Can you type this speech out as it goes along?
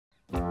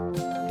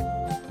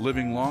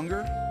Living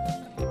longer,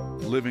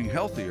 living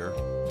healthier,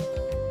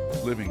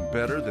 living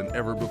better than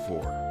ever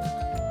before.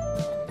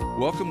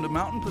 Welcome to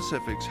Mountain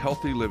Pacific's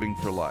Healthy Living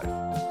for Life,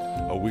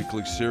 a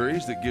weekly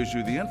series that gives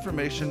you the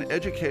information,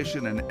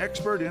 education, and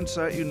expert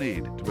insight you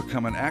need to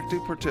become an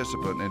active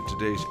participant in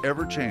today's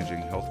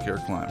ever-changing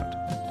healthcare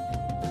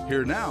climate.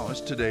 Here now is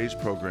today's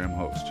program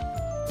host.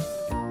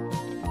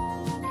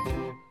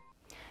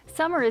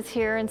 Summer is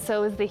here and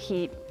so is the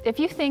heat. If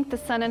you think the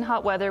sun and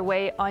hot weather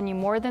weigh on you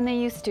more than they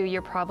used to,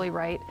 you're probably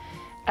right.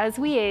 As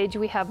we age,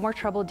 we have more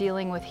trouble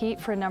dealing with heat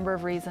for a number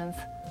of reasons.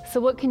 So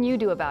what can you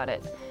do about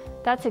it?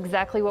 That's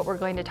exactly what we're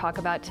going to talk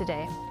about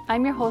today.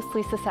 I'm your host,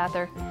 Lisa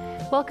Sather.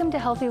 Welcome to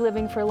Healthy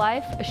Living for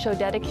Life, a show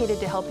dedicated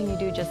to helping you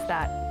do just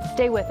that.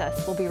 Stay with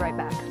us. We'll be right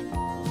back.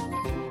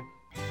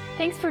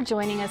 Thanks for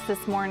joining us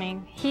this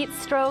morning. Heat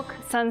stroke,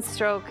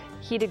 sunstroke,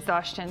 heat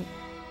exhaustion.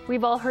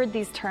 We've all heard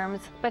these terms,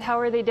 but how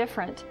are they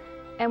different?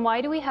 And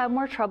why do we have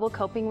more trouble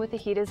coping with the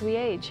heat as we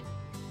age?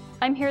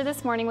 I'm here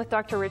this morning with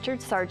Dr.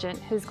 Richard Sargent,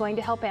 who's going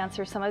to help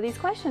answer some of these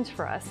questions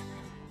for us.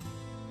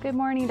 Good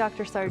morning,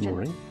 Dr. Sargent.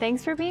 Good morning.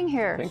 Thanks for being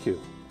here. Thank you.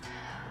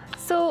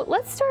 So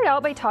let's start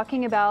out by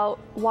talking about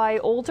why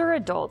older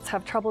adults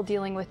have trouble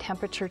dealing with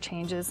temperature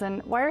changes,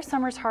 and why are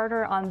summers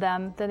harder on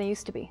them than they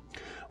used to be?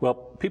 Well,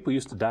 people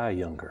used to die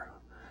younger,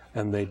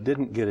 and they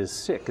didn't get as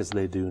sick as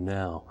they do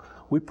now.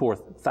 We pour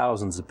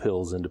thousands of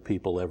pills into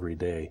people every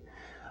day.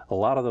 A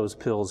lot of those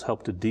pills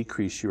help to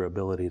decrease your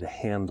ability to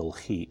handle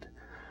heat.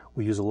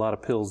 We use a lot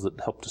of pills that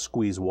help to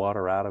squeeze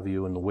water out of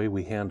you, and the way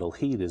we handle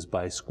heat is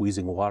by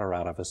squeezing water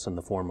out of us in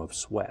the form of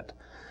sweat.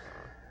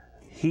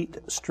 Heat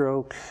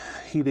stroke,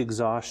 heat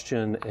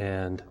exhaustion,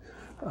 and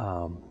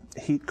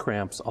heat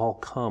cramps all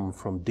come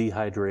from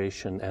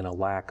dehydration and a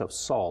lack of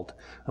salt,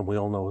 and we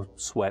all know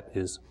sweat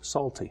is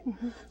salty.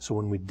 So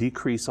when we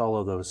decrease all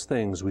of those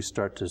things, we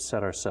start to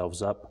set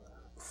ourselves up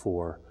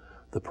for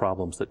the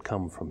problems that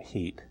come from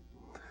heat.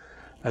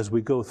 As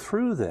we go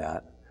through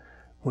that,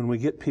 when we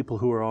get people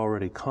who are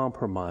already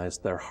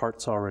compromised, their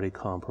heart's already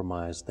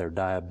compromised, they're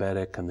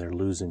diabetic and they're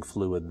losing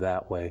fluid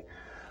that way,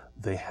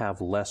 they have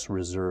less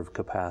reserve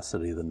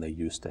capacity than they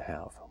used to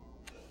have.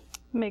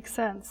 Makes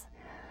sense.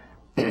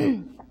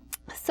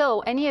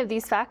 So any of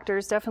these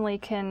factors definitely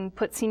can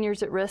put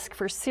seniors at risk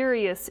for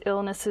serious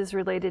illnesses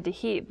related to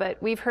heat, but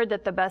we've heard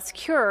that the best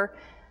cure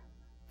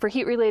for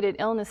heat-related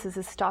illnesses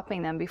is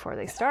stopping them before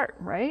they start,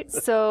 right?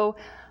 So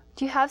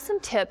do you have some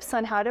tips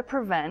on how to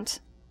prevent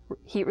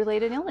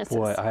heat-related illnesses?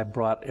 Boy, I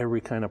brought every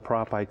kind of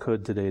prop I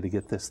could today to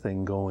get this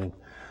thing going.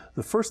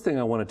 The first thing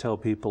I want to tell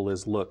people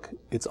is, look,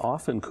 it's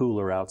often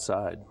cooler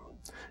outside.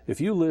 If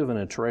you live in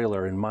a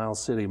trailer in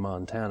Miles City,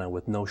 Montana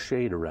with no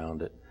shade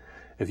around it,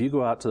 if you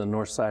go out to the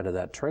north side of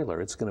that trailer,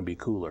 it's going to be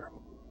cooler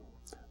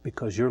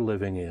because you're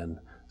living in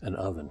an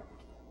oven,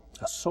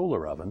 a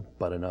solar oven,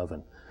 but an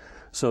oven.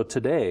 So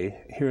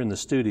today, here in the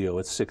studio,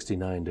 it's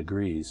 69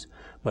 degrees,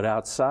 but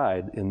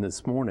outside in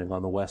this morning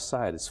on the west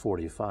side, it's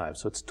 45.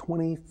 So it's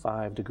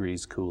 25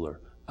 degrees cooler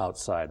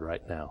outside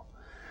right now.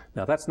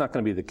 Now, that's not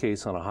going to be the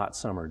case on a hot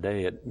summer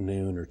day at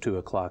noon or 2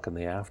 o'clock in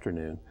the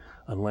afternoon,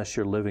 unless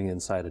you're living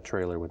inside a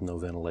trailer with no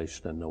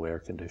ventilation and no air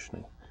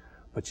conditioning.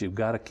 But you've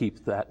got to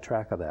keep that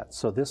track of that.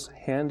 So this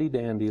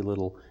handy-dandy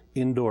little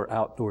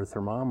indoor-outdoor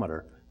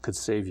thermometer could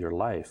save your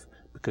life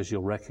because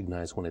you'll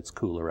recognize when it's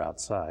cooler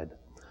outside.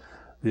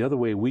 The other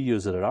way we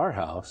use it at our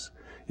house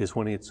is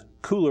when it's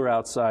cooler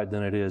outside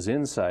than it is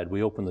inside,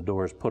 we open the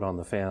doors, put on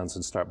the fans,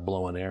 and start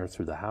blowing air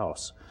through the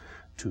house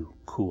to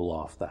cool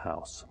off the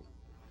house.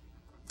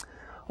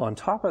 On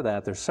top of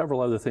that, there's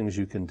several other things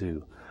you can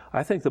do.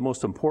 I think the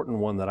most important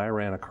one that I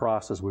ran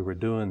across as we were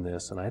doing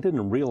this, and I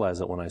didn't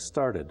realize it when I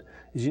started,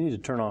 is you need to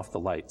turn off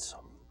the lights.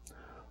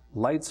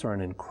 Lights are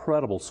an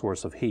incredible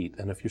source of heat,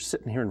 and if you're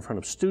sitting here in front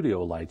of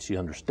studio lights, you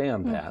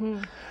understand that.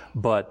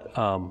 But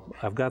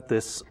I've got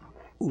this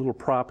little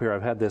prop here.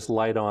 I've had this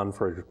light on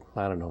for,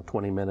 I don't know,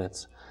 20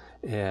 minutes,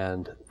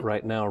 and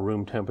right now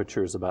room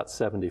temperature is about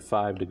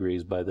 75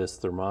 degrees by this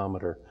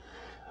thermometer.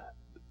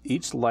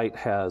 Each light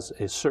has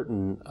a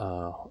certain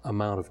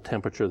amount of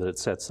temperature that it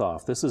sets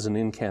off. This is an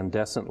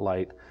incandescent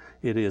light.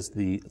 It is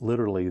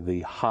literally the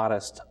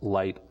hottest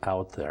light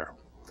out there.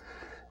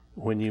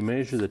 When you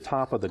measure the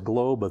top of the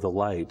globe of the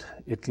light,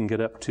 it can get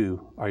up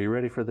to, are you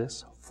ready for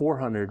this?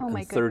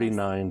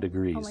 439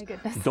 degrees. Oh my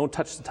goodness. Don't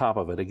touch the top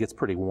of it. It gets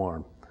pretty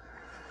warm.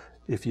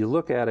 If you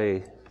look at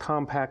a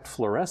compact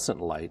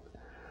fluorescent light,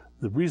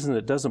 the reason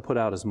it doesn't put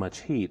out as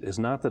much heat is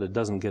not that it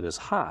doesn't get as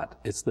hot,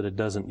 it's that it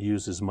doesn't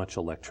use as much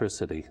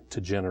electricity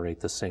to generate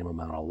the same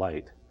amount of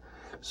light.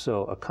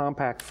 So a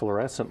compact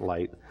fluorescent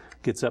light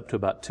gets up to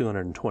about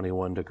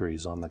 221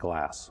 degrees on the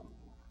glass.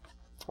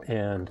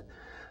 And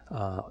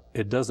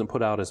it doesn't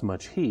put out as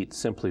much heat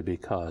simply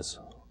because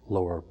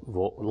lower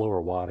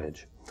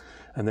wattage.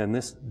 And then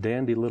this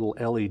dandy little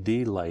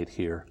LED light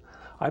here,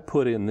 I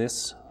put in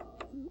this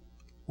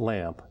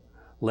lamp,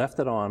 left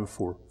it on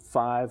for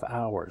 5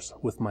 hours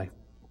with my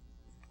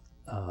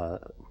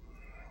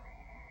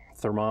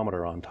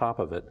thermometer on top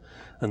of it,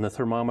 and the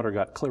thermometer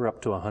got clear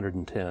up to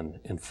 110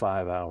 in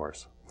 5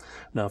 hours.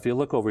 Now, if you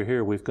look over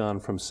here, we've gone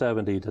from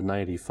 70 to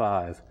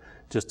 95,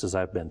 just as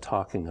I've been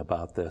talking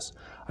about this.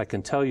 I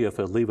can tell you if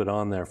I leave it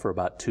on there for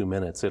about 2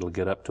 minutes, it'll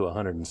get up to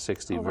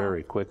 160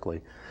 very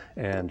quickly.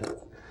 And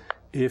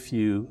if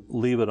you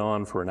leave it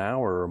on for an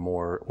hour or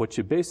more, what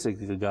you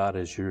basically got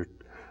is your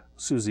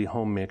Susie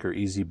Homemaker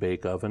Easy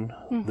Bake Oven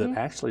that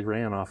actually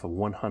ran off a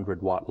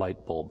 100-watt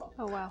light bulb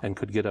and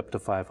could get up to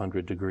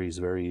 500 degrees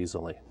very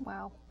easily.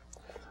 Wow.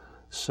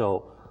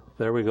 So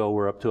there we go,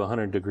 we're up to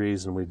 100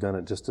 degrees and we've done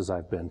it just as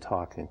I've been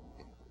talking.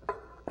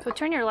 So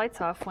turn your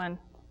lights off when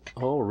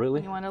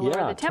really? you want to lower the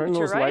temperature, turn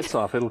those right? lights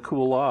off, it'll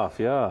cool off,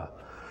 yeah.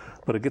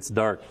 But it gets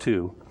dark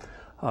too.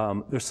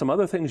 There's some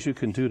other things you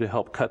can do to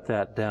help cut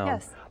that down.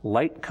 Yes.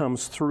 Light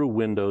comes through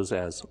windows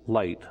as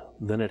light,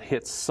 then it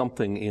hits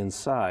something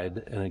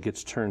inside and it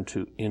gets turned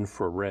to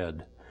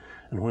infrared.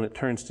 And when it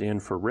turns to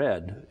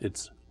infrared,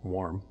 it's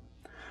warm.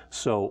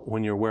 So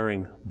when you're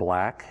wearing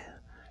black,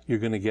 you're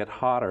going to get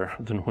hotter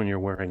than when you're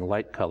wearing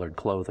light-colored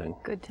clothing.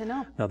 Good to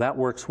know. Now that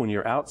works when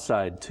you're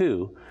outside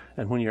too,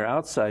 and when you're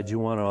outside you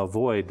want to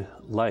avoid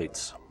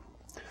lights.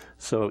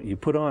 So you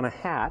put on a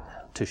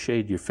hat to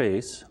shade your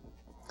face,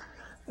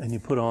 and you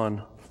put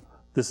on,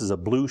 this is a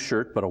blue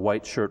shirt, but a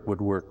white shirt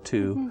would work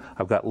too.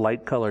 I've got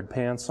light-colored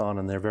pants on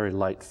and they're very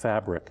light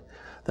fabric.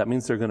 That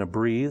means they're going to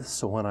breathe,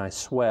 so when I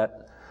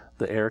sweat,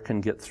 the air can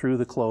get through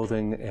the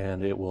clothing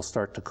and it will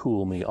start to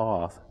cool me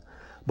off.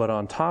 But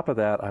on top of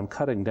that, I'm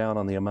cutting down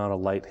on the amount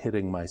of light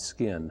hitting my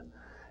skin.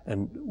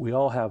 And we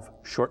all have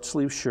short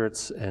sleeve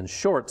shirts and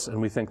shorts, and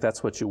we think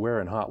that's what you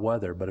wear in hot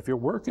weather. But if you're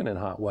working in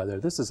hot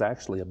weather, this is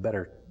actually a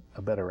better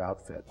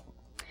outfit.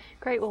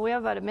 Great. Well, we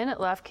have about a minute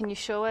left. Can you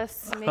show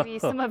us maybe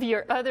some of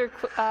your other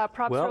props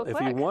real quick? Well,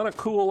 if you want to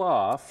cool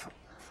off,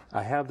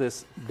 I have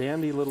this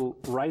dandy little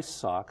rice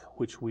sock,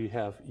 which we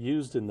have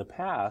used in the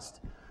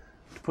past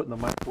to put in the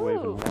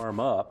microwave and warm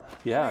up.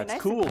 Yeah, Very it's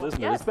nice cool, and cool.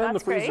 isn't it? Yes, It's been in the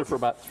that's freezer great. for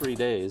about 3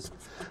 days.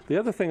 The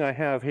other thing I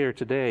have here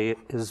today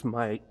is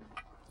my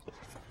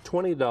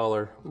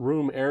 $20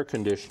 room air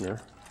conditioner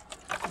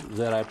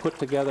that I put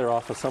together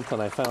off of something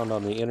I found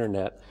on the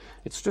internet.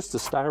 It's just a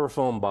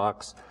styrofoam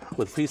box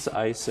with a piece of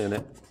ice in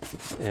it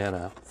and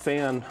a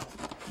fan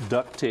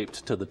duct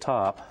taped to the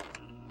top.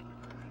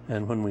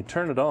 And when we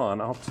turn it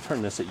on, I'll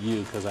turn this at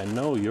you because I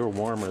know you're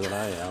warmer than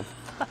I am.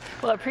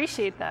 Well, I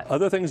appreciate that.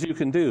 Other things you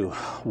can do.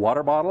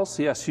 Water bottles,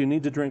 yes, you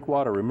need to drink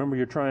water. Remember,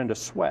 you're trying to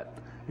sweat.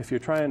 If you're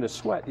trying to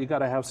sweat, you got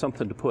to have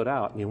something to put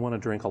out, and you want to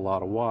drink a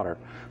lot of water.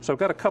 So I've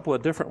got a couple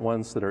of different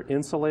ones that are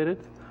insulated.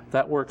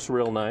 That works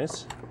real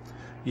nice.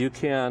 You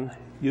can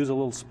use a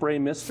little spray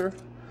mister,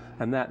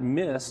 and that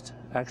mist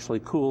actually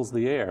cools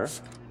the air,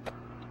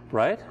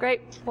 right?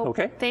 Great. Well,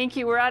 Okay. Thank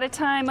you. We're out of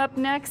time. Up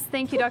next,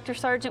 thank you, Dr.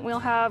 Sargent. We'll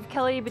have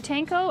Kelly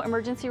Butenko,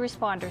 emergency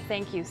responder.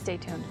 Thank you. Stay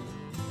tuned.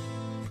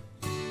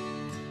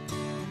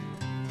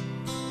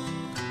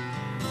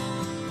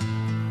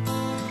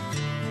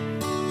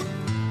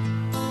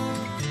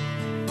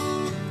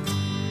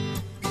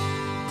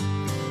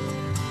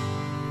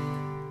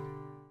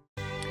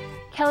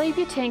 Kelly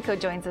Butenko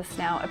joins us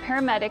now, a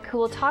paramedic who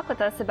will talk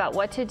with us about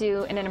what to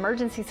do in an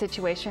emergency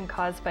situation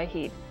caused by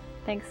heat.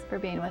 Thanks for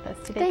being with us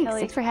today,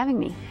 Kelly. Thanks for having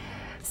me.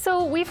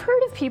 So we've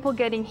heard of people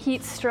getting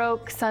heat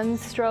stroke,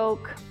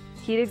 sunstroke,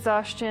 heat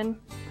exhaustion.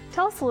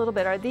 Tell us a little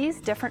bit, are these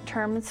different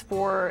terms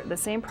for the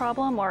same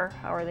problem, or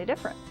how are they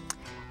different?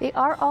 They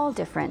are all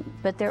different,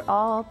 but they're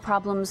all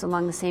problems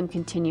along the same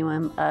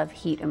continuum of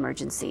heat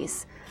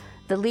emergencies.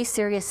 The least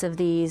serious of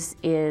these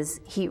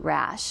is heat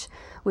rash,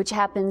 which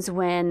happens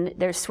when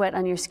there's sweat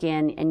on your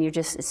skin and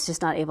it's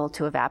just not able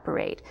to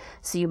evaporate.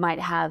 So you might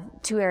have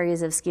two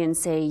areas of skin,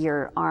 say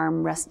your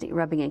arm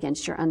rubbing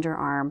against your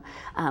underarm,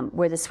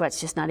 where the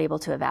sweat's just not able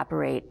to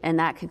evaporate, and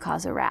that could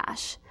cause a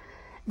rash.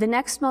 The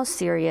next most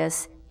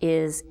serious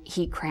is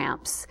heat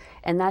cramps,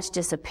 and that's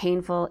just a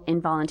painful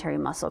involuntary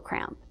muscle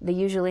cramp. They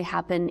usually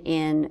happen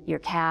in your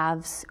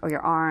calves or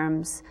your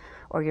arms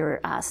or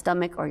your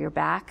stomach or your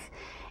back.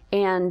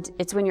 And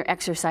it's when you're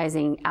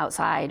exercising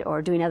outside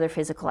or doing other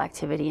physical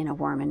activity in a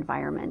warm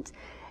environment.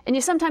 And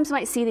you sometimes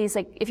might see these,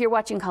 like if you're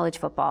watching college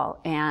football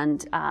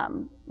and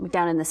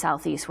down in the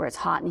southeast where it's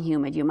hot and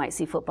humid, you might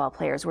see football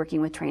players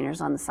working with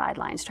trainers on the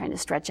sidelines trying to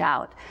stretch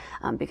out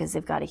because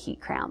they've got a heat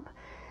cramp.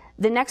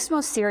 The next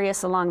most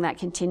serious along that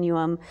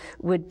continuum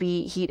would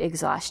be heat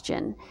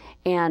exhaustion.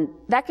 And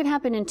that can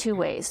happen in two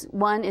ways.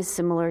 One is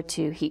similar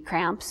to heat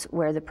cramps,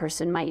 where the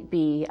person might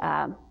be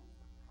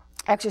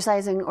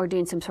exercising or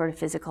doing some sort of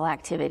physical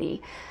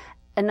activity.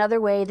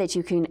 Another way that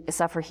you can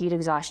suffer heat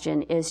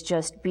exhaustion is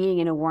just being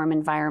in a warm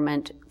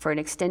environment for an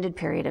extended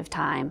period of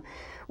time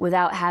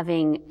without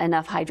having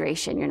enough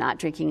hydration. You're not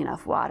drinking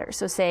enough water.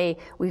 So say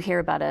we hear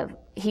about a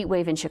heat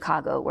wave in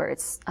Chicago where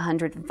it's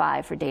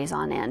 105 for days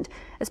on end.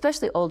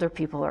 Especially older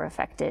people are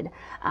affected,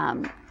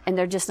 and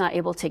they're just not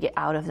able to get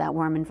out of that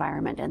warm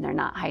environment, and they're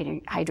not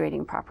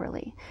hydrating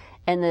properly.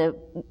 And the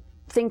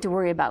thing to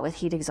worry about with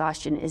heat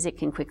exhaustion is it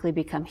can quickly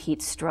become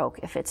heat stroke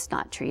if it's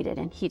not treated,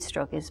 and heat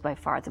stroke is by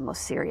far the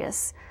most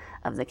serious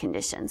of the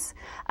conditions.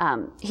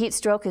 Heat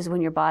stroke is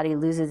when your body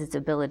loses its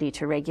ability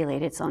to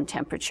regulate its own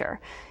temperature.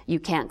 You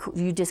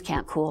just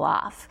can't cool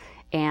off.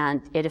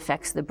 And it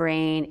affects the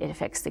brain, it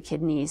affects the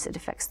kidneys, it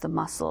affects the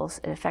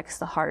muscles, it affects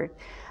the heart.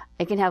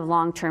 It can have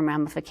long-term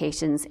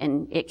ramifications,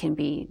 and it can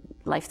be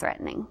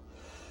life-threatening.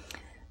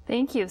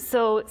 Thank you.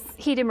 So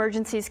heat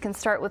emergencies can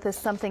start with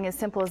something as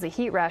simple as a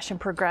heat rash and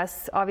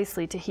progress,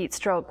 obviously, to heat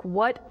stroke.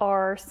 What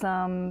are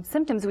some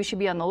symptoms we should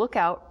be on the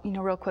lookout,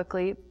 real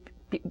quickly,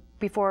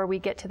 before we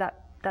get to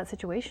that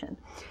situation?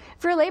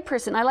 For a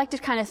layperson, I like to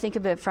kind of think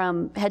of it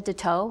from head to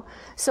toe.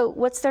 So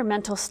what's their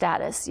mental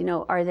status?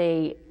 Are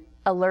they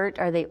alert?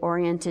 Are they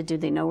oriented? Do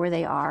they know where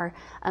they are?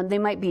 They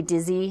might be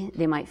dizzy.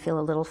 They might feel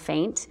a little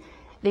faint.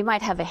 They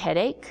might have a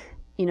headache.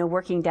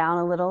 Working down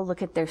a little,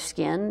 look at their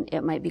skin.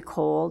 It might be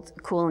cool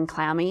and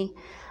clammy.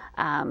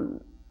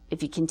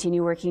 If you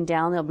continue working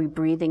down, they'll be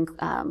breathing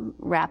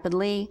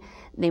rapidly.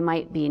 They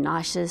might be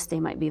nauseous. They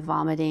might be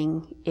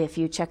vomiting. If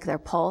you check their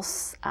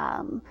pulse,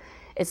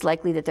 it's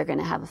likely that they're going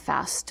to have a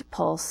fast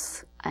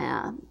pulse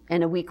and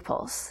a weak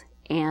pulse.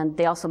 And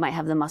they also might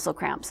have the muscle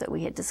cramps that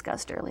we had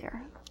discussed earlier.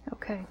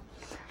 Okay.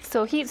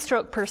 So heat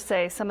stroke per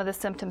se, some of the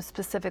symptoms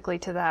specifically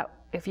to that,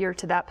 if you're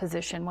to that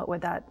position, what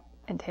would that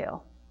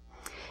entail?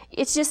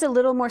 It's just a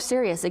little more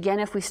serious. Again,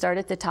 if we start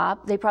at the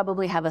top, they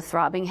probably have a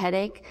throbbing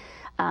headache.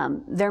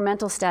 Their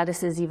mental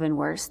status is even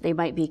worse. They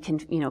might be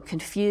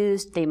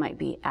confused. They might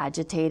be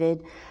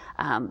agitated.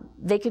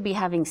 They could be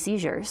having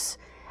seizures.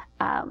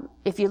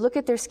 If you look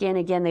at their skin,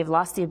 again, they've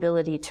lost the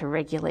ability to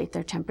regulate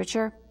their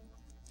temperature.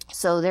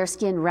 So their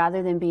skin,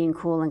 rather than being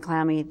cool and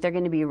clammy, they're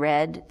going to be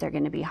red, they're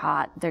going to be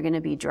hot, they're going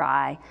to be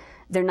dry.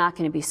 They're not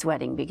going to be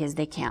sweating because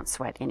they can't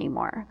sweat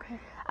anymore. Okay.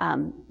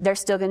 They're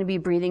still going to be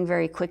breathing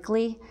very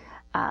quickly.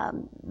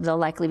 They'll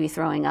likely be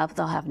throwing up,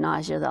 they'll have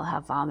nausea, they'll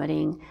have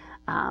vomiting,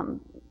 and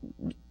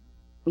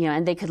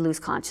they could lose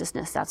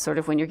consciousness. That's sort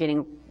of when you're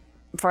getting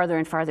farther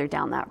and farther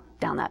down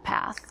that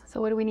path. So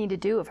what do we need to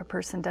do if a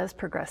person does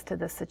progress to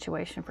this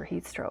situation for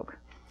heat stroke?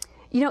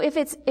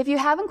 If you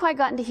haven't quite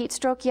gotten to heat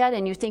stroke yet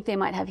and you think they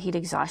might have heat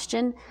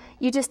exhaustion,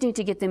 you just need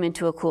to get them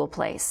into a cool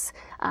place.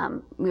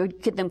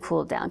 Get them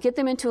cooled down. Get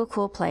them into a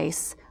cool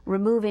place.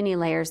 Remove any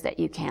layers that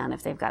you can.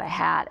 If they've got a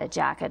hat, a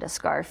jacket, a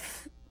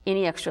scarf,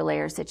 any extra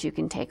layers that you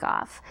can take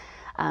off.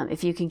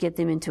 If you can get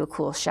them into a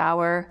cool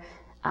shower,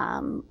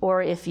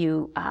 or if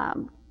you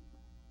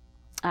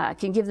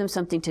can give them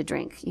something to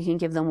drink. You can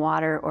give them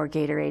water or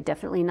Gatorade,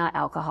 definitely not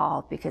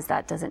alcohol because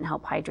that doesn't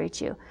help hydrate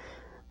you.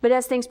 But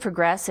as things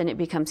progress and it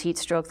becomes heat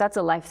stroke, that's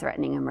a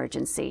life-threatening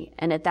emergency.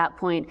 And at that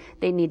point,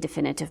 they need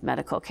definitive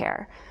medical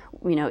care.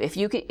 If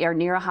you are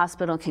near a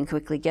hospital, can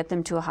quickly get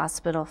them to a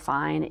hospital,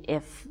 fine.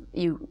 If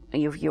you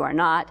are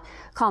not,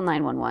 call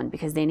 911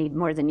 because they need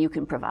more than you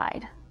can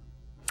provide.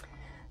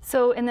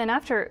 So, and then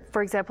after,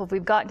 for example, if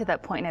we've gotten to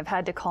that point and I've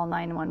had to call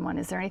 911,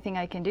 is there anything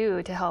I can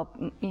do to help,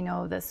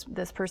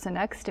 this person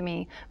next to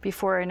me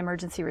before an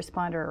emergency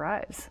responder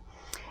arrives?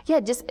 Yeah,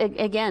 just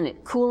again,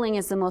 cooling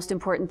is the most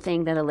important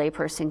thing that a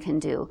layperson can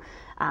do.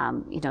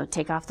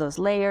 Take off those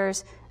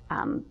layers,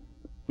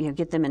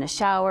 get them in a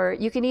shower.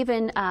 You can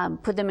even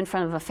put them in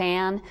front of a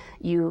fan.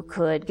 You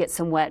could get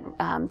some wet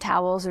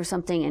towels or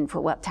something and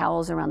put wet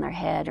towels around their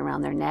head,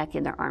 around their neck,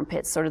 in their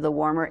armpits, sort of the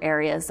warmer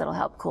areas that'll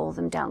help cool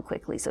them down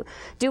quickly. So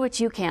do what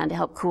you can to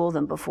help cool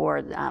them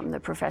before the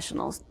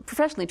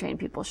professionally trained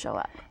people show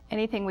up.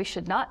 Anything we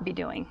should not be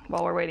doing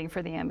while we're waiting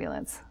for the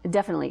ambulance?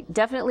 Definitely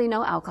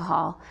no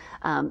alcohol.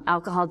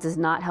 Alcohol does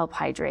not help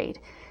hydrate.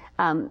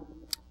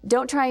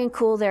 Don't try and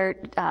cool their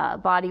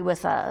body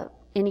with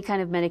any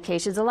kind of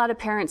medications. A lot of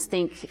parents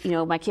think,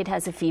 my kid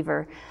has a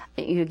fever,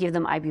 you give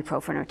them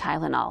ibuprofen or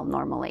Tylenol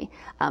normally.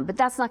 But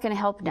that's not going to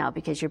help now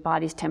because your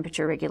body's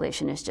temperature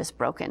regulation is just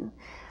broken.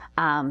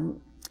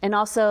 And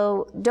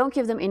also, don't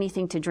give them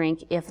anything to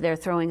drink if they're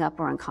throwing up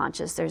or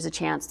unconscious. There's a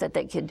chance that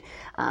they could,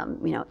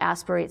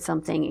 aspirate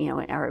something,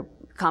 or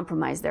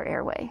compromise their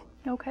airway.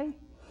 Okay.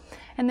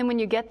 And then when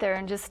you get there,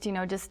 and just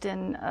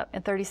in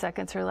 30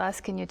 seconds or less,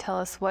 can you tell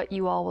us what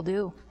you all will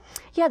do?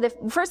 Yeah, the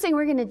first thing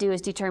we're going to do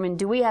is determine,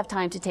 do we have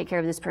time to take care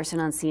of this person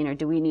on scene, or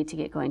do we need to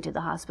get going to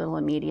the hospital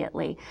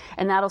immediately?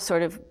 And that'll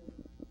sort of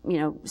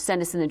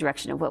send us in the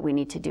direction of what we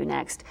need to do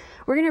next.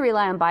 We're going to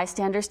rely on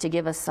bystanders to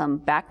give us some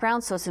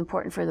background, so it's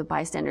important for the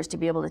bystanders to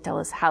be able to tell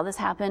us how this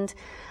happened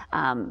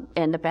and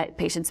the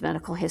patient's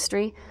medical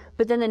history.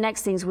 But then the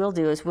next things we'll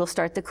do is we'll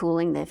start the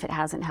cooling if it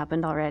hasn't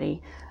happened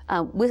already.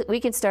 We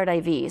can start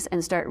IVs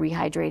and start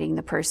rehydrating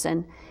the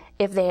person.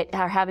 If they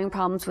are having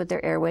problems with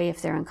their airway,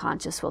 if they're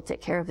unconscious, we'll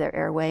take care of their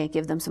airway,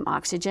 give them some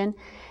oxygen.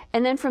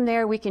 And then from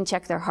there, we can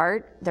check their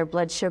heart, their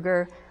blood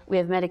sugar. We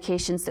have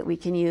medications that we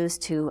can use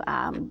to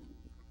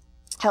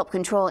help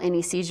control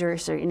any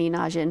seizures or any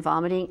nausea and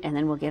vomiting, and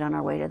then we'll get on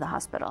our way to the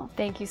hospital.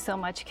 Thank you so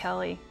much,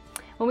 Kelly.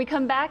 When we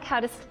come back, how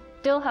to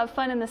still have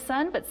fun in the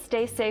sun, but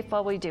stay safe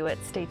while we do it.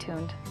 Stay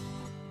tuned.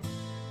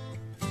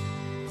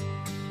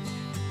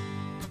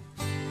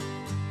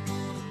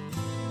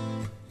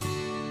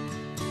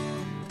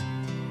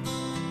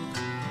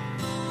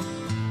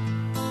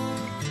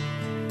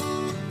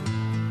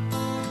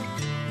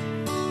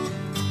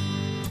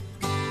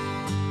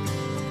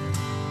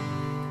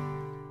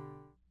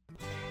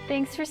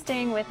 Thanks for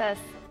staying with us.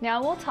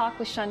 Now we'll talk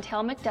with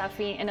Chantel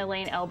McDuffie and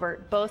Elaine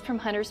Elbert, both from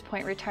Hunters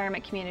Point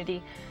Retirement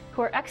Community,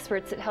 who are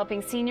experts at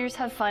helping seniors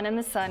have fun in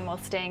the sun while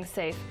staying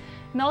safe,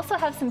 and also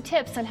have some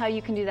tips on how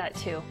you can do that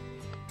too.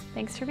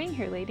 Thanks for being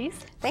here, ladies.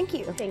 Thank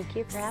you. Thank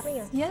you for having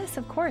us. Yes,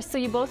 of course. So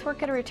you both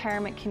work at a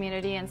retirement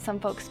community, and some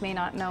folks may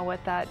not know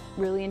what that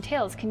really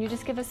entails. Can you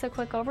just give us a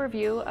quick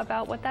overview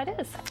about what that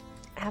is?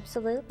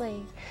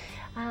 Absolutely.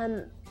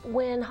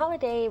 When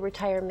Holiday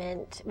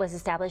Retirement was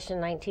established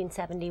in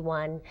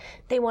 1971,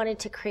 they wanted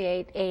to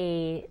create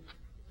a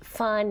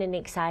fun and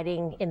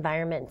exciting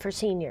environment for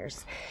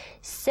seniors.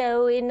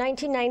 So in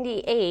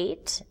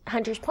 1998,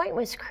 Hunters Point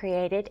was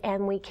created,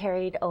 and we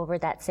carried over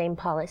that same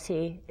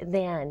policy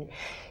then.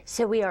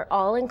 So we are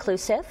all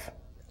inclusive,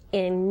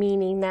 in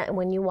meaning that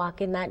when you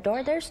walk in that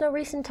door, there's no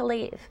reason to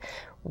leave.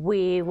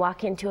 We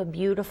walk into a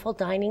beautiful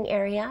dining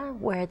area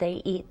where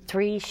they eat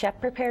 3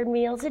 chef-prepared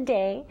meals a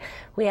day.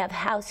 We have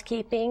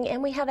housekeeping,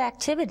 and we have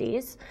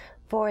activities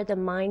for the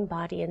mind,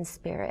 body, and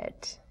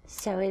spirit.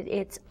 So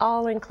it's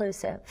all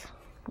inclusive.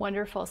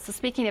 Wonderful. So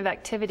speaking of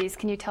activities,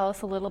 can you tell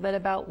us a little bit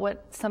about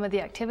what some of the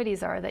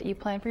activities are that you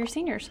plan for your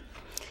seniors?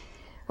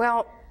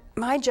 Well,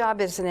 my job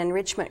is an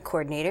enrichment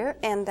coordinator,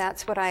 and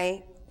that's what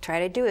I try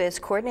to do, is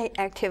coordinate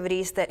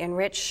activities that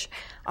enrich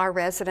our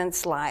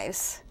residents'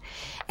 lives.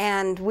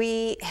 And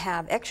we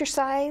have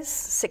exercise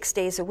 6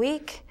 days a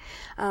week.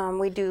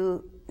 We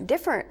do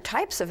different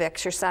types of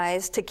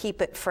exercise to keep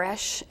it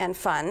fresh and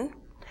fun.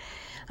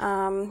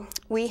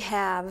 We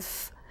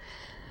have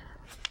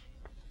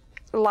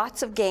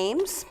lots of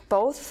games,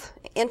 both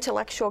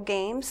intellectual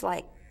games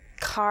like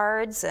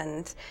cards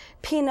and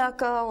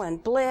pinochle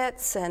and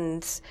blitz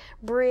and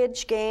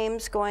bridge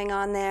games going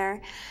on there.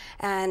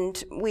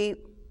 And we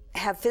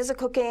have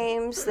physical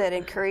games that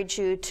encourage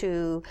you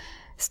to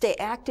stay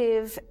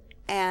active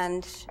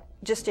and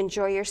just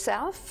enjoy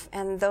yourself.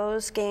 And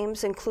those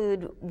games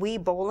include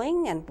Wii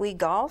bowling and Wii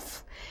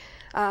golf.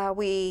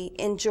 We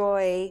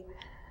enjoy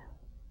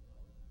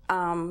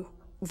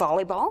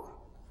volleyball.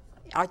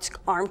 It's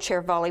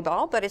armchair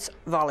volleyball, but it's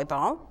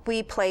volleyball.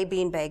 We play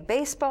beanbag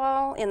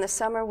baseball. In the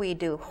summer, we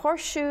do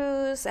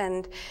horseshoes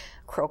and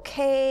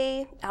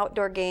croquet,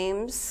 outdoor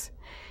games.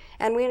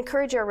 And we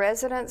encourage our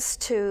residents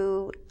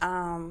to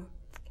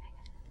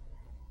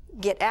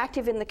get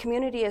active in the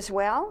community as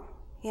well,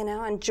 you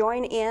know, and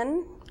join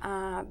in.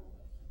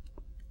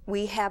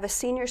 We have a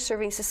senior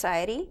serving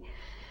society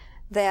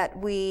that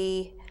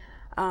we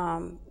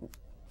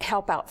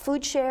help out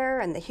Food Share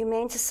and the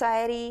Humane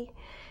Society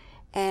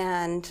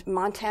and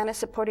Montana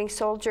Supporting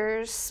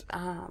Soldiers,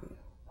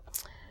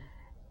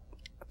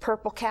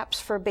 Purple Caps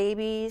for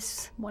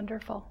Babies.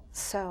 Wonderful.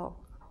 So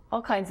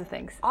all kinds of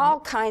things.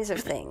 All kinds of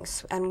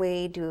things. And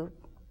we do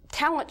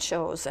talent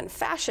shows and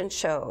fashion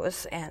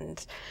shows,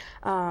 and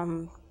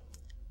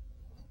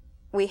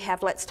we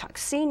have Let's Talk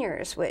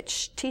Seniors,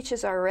 which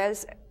teaches our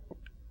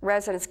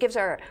residents, gives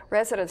our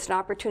residents an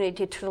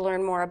opportunity to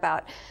learn more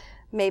about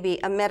maybe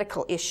a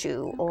medical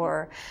issue,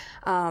 or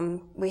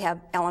we have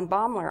Ellen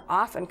Baumler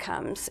often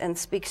comes and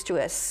speaks to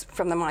us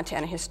from the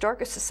Montana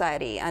Historical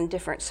Society on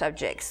different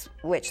subjects,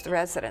 which the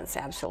residents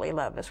absolutely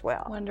love as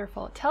well.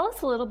 Wonderful. Tell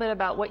us a little bit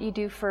about what you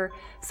do for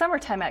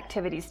summertime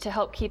activities to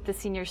help keep the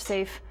seniors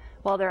safe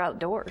while they're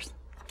outdoors.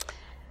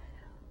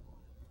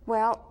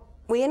 Well,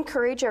 we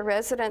encourage our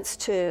residents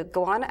to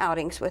go on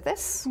outings with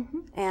us,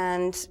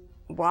 and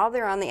while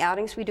they're on the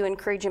outings, we do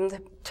encourage them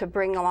to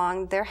bring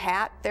along their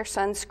hat, their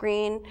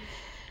sunscreen,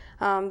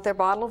 their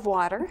bottle of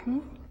water.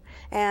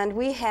 And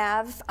we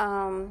have,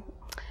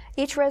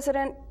 each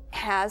resident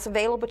has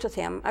available to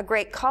them a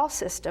great call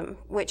system,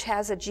 which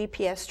has a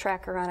GPS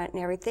tracker on it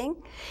and everything.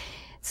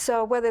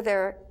 So whether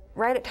they're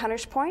right at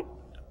Hunters Point,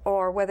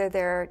 or whether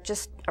they're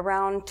just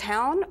around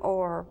town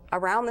or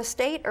around the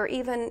state or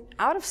even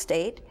out of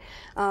state,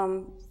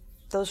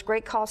 those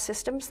great call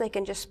systems, they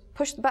can just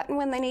push the button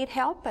when they need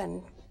help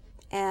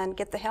and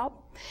get the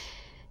help.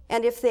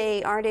 And if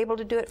they aren't able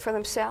to do it for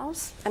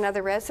themselves,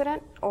 another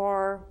resident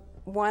or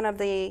one of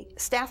the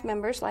staff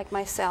members like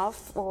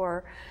myself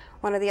or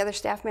one of the other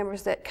staff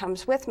members that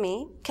comes with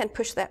me can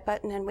push that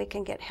button and we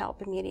can get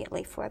help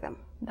immediately for them.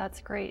 That's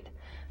great.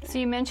 So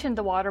you mentioned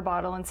the water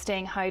bottle and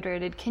staying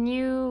hydrated. Can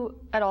you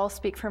at all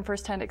speak from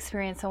first-hand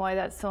experience on why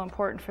that's so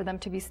important for them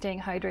to be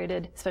staying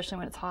hydrated, especially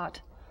when it's hot?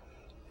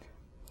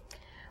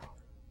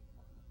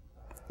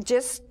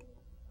 Just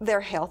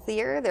they're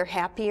healthier, they're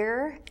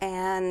happier,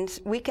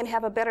 and we can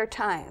have a better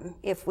time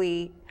if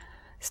we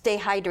stay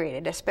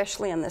hydrated,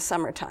 especially in the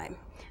summertime.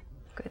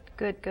 Good,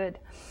 good, good.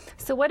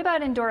 So what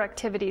about indoor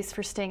activities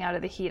for staying out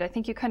of the heat? I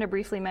think you kind of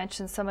briefly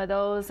mentioned some of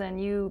those,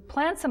 and you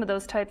plan some of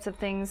those types of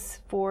things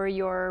for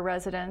your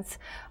residents.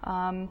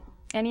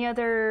 Any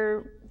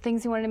other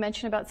things you wanted to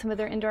mention about some of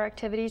their indoor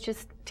activities,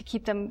 just to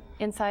keep them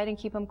inside and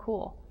keep them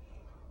cool?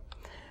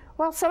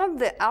 Well, some of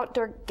the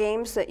outdoor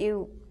games that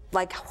you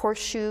like,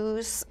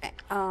 horseshoes,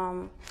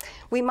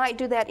 we might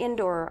do that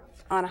indoor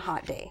on a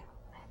hot day,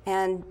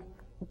 and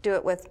do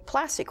it with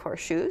plastic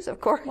horseshoes, of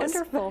course.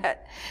 Wonderful.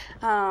 But,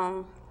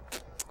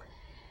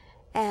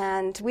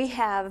 and we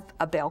have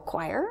a bell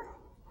choir.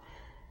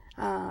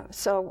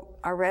 So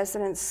our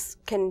residents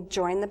can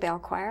join the bell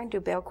choir and do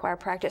bell choir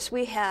practice.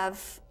 We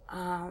have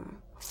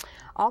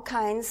all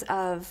kinds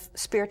of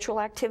spiritual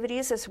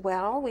activities as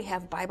well. We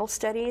have Bible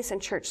studies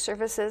and church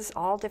services,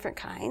 all different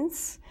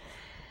kinds.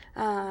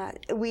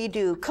 We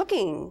do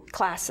cooking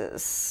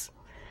classes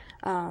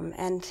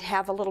and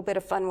have a little bit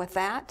of fun with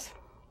that.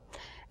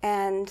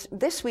 And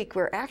this week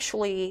we're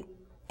actually,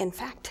 in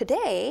fact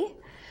today,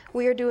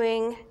 we are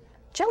doing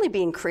jelly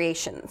bean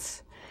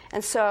creations.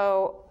 And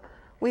so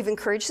we've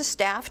encouraged the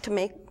staff to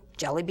make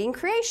jelly bean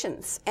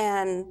creations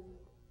and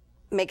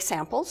make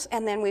samples,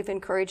 and then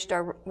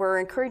we're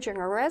encouraging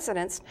our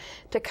residents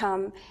to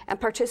come and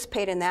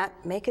participate in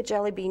that, make a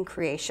jelly bean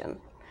creation.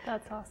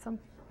 That's awesome.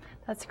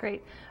 That's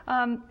great.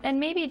 And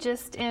maybe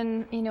just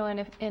in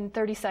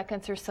 30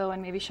 seconds or so,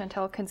 and maybe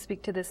Chantel can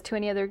speak to this, to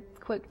any other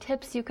quick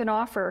tips you can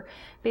offer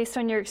based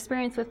on your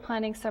experience with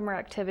planning summer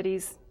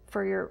activities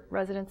for your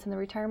residents in the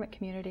retirement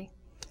community.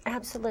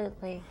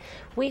 Absolutely.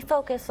 We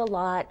focus a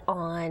lot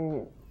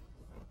on,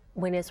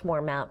 when it's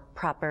warm out,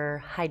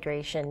 proper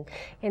hydration.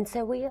 And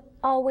so we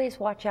always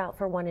watch out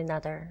for one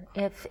another.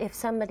 If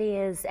somebody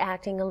is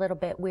acting a little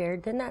bit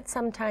weird, then that's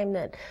some time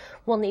that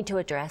we'll need to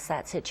address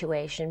that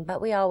situation. But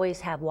we always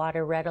have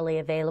water readily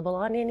available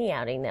on any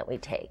outing that we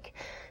take.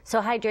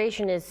 So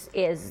hydration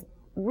is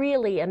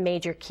really a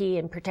major key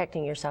in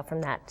protecting yourself from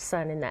that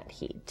sun and that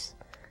heat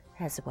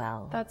as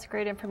well. That's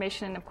great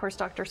information, and of course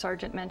Dr.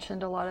 Sargent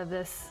mentioned a lot of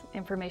this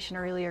information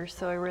earlier,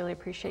 so I really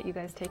appreciate you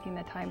guys taking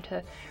the time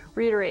to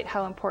reiterate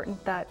how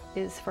important that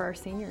is for our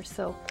seniors.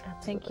 So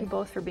Thank you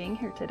both for being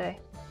here today.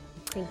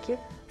 Thank you.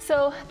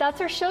 So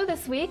that's our show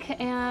this week,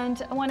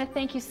 and I want to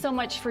thank you so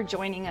much for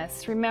joining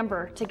us.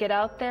 Remember to get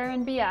out there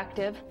and be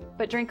active,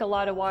 but drink a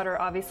lot of water.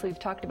 Obviously we've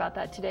talked about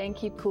that today, and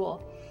keep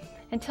cool.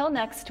 Until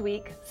next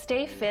week,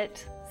 stay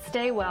fit,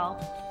 stay well,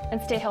 and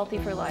stay healthy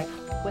for life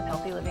with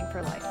Healthy Living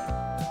for Life.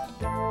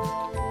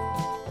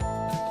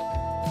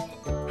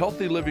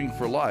 Healthy Living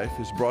for Life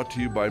is brought to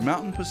you by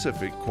Mountain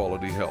Pacific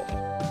Quality Health.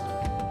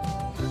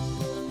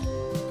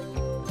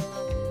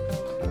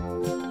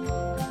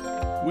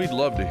 We'd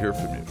love to hear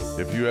from you.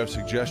 If you have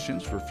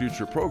suggestions for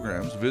future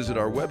programs, visit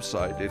our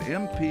website at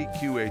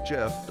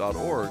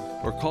mpqhf.org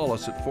or call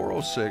us at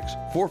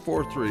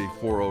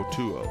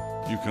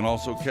 406-443-4020. You can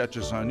also catch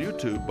us on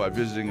YouTube by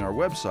visiting our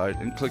website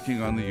and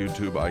clicking on the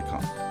YouTube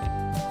icon.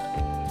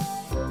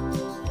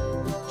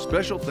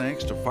 Special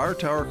thanks to Fire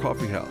Tower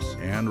Coffee House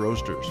and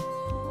Roasters.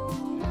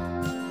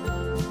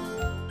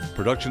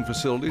 Production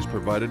facilities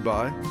provided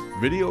by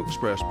Video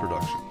Express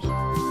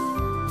Productions.